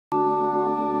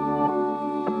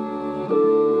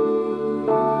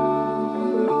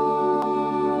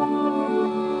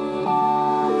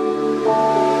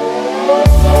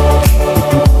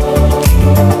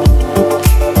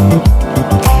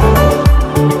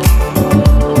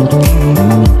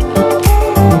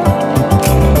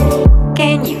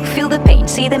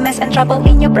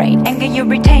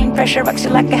pressure rocks you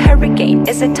like a hurricane.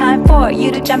 Is it time for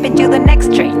you to jump into the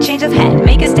next train? Change of hand,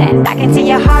 make a stand, I can see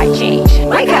your heart change.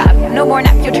 Wake up, no more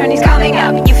nap, your turn is coming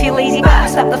up. You feel lazy but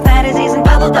stop the fantasies and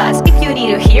bubble dust. If you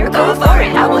need to hear, go for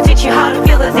it. I will teach you how to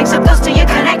feel the things so close to you,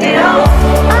 connected.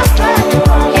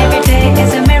 Every day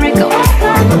is a miracle.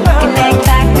 Connect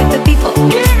back with the people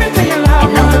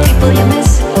and all the people you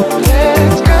miss.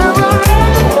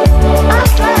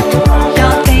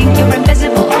 Don't think you're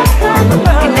invisible.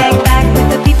 Connect back with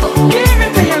the people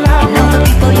and all the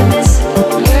people you miss.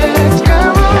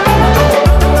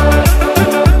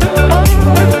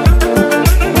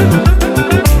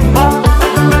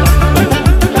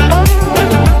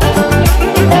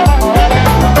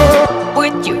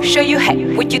 Would you show you head?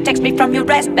 Would you text me from your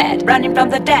rest bed? Running from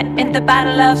the dead in the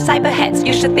battle of cyberheads.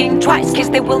 You should think twice, cause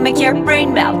they will make your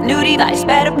brain melt. New device,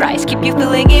 better price, keep you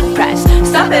feeling impressed.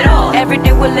 Stop it all, every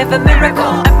day we'll live a miracle.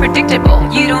 Unpredictable,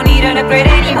 you don't need an upgrade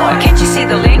anymore. Can't you see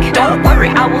the link? Don't worry,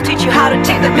 I will teach you how to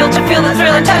take the pill to feel the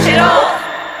thrill and touch it all.